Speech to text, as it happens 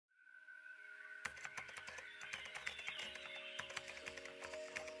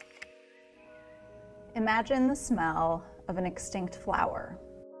Imagine the smell of an extinct flower.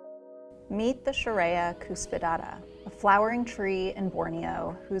 Meet the Surrections cuspidata, a flowering tree in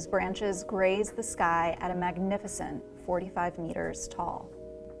Borneo whose branches graze the sky at a magnificent 45 meters tall.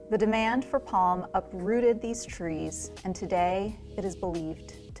 The demand for palm uprooted these trees, and today it is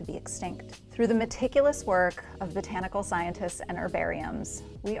believed to be extinct. Through the meticulous work of botanical scientists and herbariums,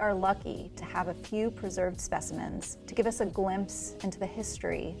 we are lucky to have a few preserved specimens to give us a glimpse into the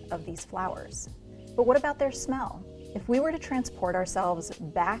history of these flowers. But what about their smell? If we were to transport ourselves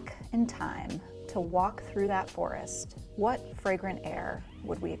back in time to walk through that forest, what fragrant air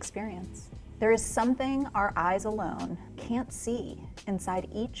would we experience? There is something our eyes alone can't see inside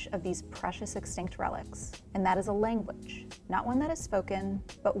each of these precious extinct relics, and that is a language, not one that is spoken,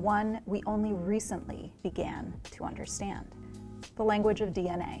 but one we only recently began to understand. The language of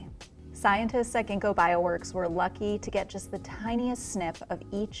DNA. Scientists at Ginkgo Bioworks were lucky to get just the tiniest snip of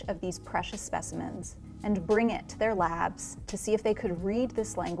each of these precious specimens and bring it to their labs to see if they could read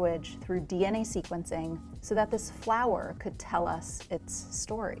this language through DNA sequencing so that this flower could tell us its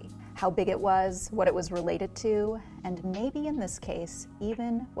story. How big it was, what it was related to, and maybe in this case,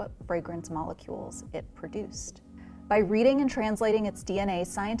 even what fragrance molecules it produced. By reading and translating its DNA,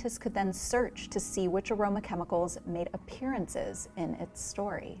 scientists could then search to see which aroma chemicals made appearances in its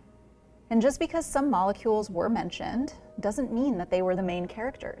story. And just because some molecules were mentioned doesn't mean that they were the main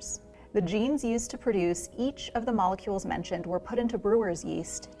characters. The genes used to produce each of the molecules mentioned were put into brewer's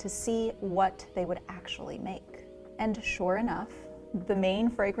yeast to see what they would actually make. And sure enough, the main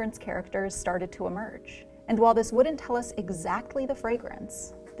fragrance characters started to emerge. And while this wouldn't tell us exactly the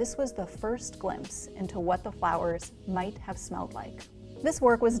fragrance, this was the first glimpse into what the flowers might have smelled like. This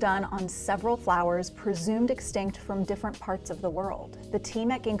work was done on several flowers presumed extinct from different parts of the world. The team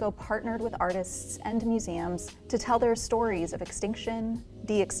at Ginkgo partnered with artists and museums to tell their stories of extinction,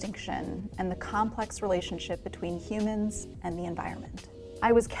 de-extinction, and the complex relationship between humans and the environment.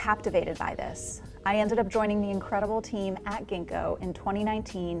 I was captivated by this. I ended up joining the incredible team at Ginkgo in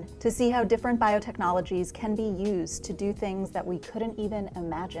 2019 to see how different biotechnologies can be used to do things that we couldn't even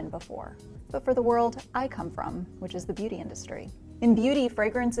imagine before. But for the world I come from, which is the beauty industry. In beauty,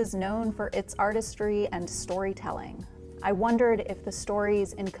 fragrance is known for its artistry and storytelling. I wondered if the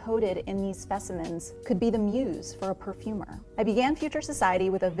stories encoded in these specimens could be the muse for a perfumer. I began Future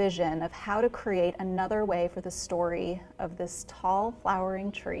Society with a vision of how to create another way for the story of this tall,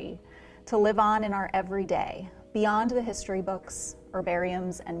 flowering tree to live on in our everyday, beyond the history books,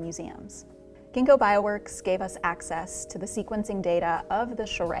 herbariums, and museums. Ginkgo Bioworks gave us access to the sequencing data of the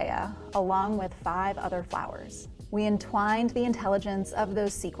Surrections along with 5 other flowers. We entwined the intelligence of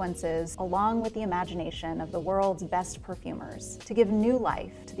those sequences along with the imagination of the world's best perfumers to give new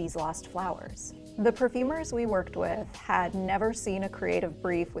life to these lost flowers. The perfumers we worked with had never seen a creative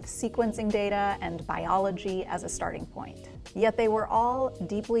brief with sequencing data and biology as a starting point. Yet they were all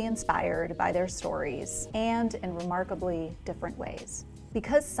deeply inspired by their stories and in remarkably different ways.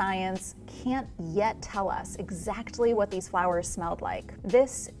 Because science can't yet tell us exactly what these flowers smelled like,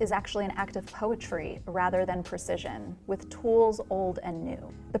 this is actually an act of poetry rather than precision, with tools old and new.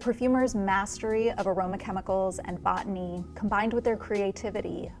 The perfumers' mastery of aroma chemicals and botany, combined with their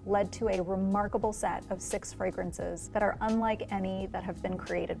creativity, led to a remarkable set of 6 fragrances that are unlike any that have been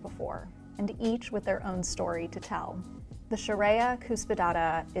created before, and each with their own story to tell. The Surrections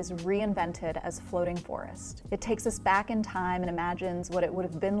cuspidata is reinvented as floating forest. It takes us back in time and imagines what it would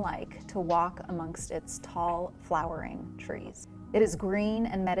have been like to walk amongst its tall, flowering trees. It is green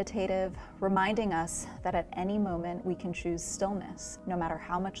and meditative, reminding us that at any moment we can choose stillness, no matter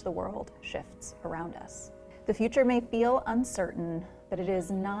how much the world shifts around us. The future may feel uncertain, but it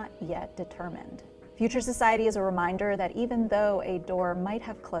is not yet determined. Future Society is a reminder that even though a door might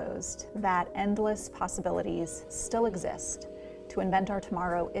have closed, that endless possibilities still exist to invent our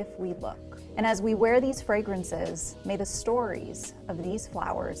tomorrow if we look. And as we wear these fragrances, may the stories of these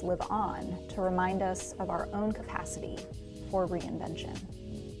flowers live on to remind us of our own capacity for reinvention.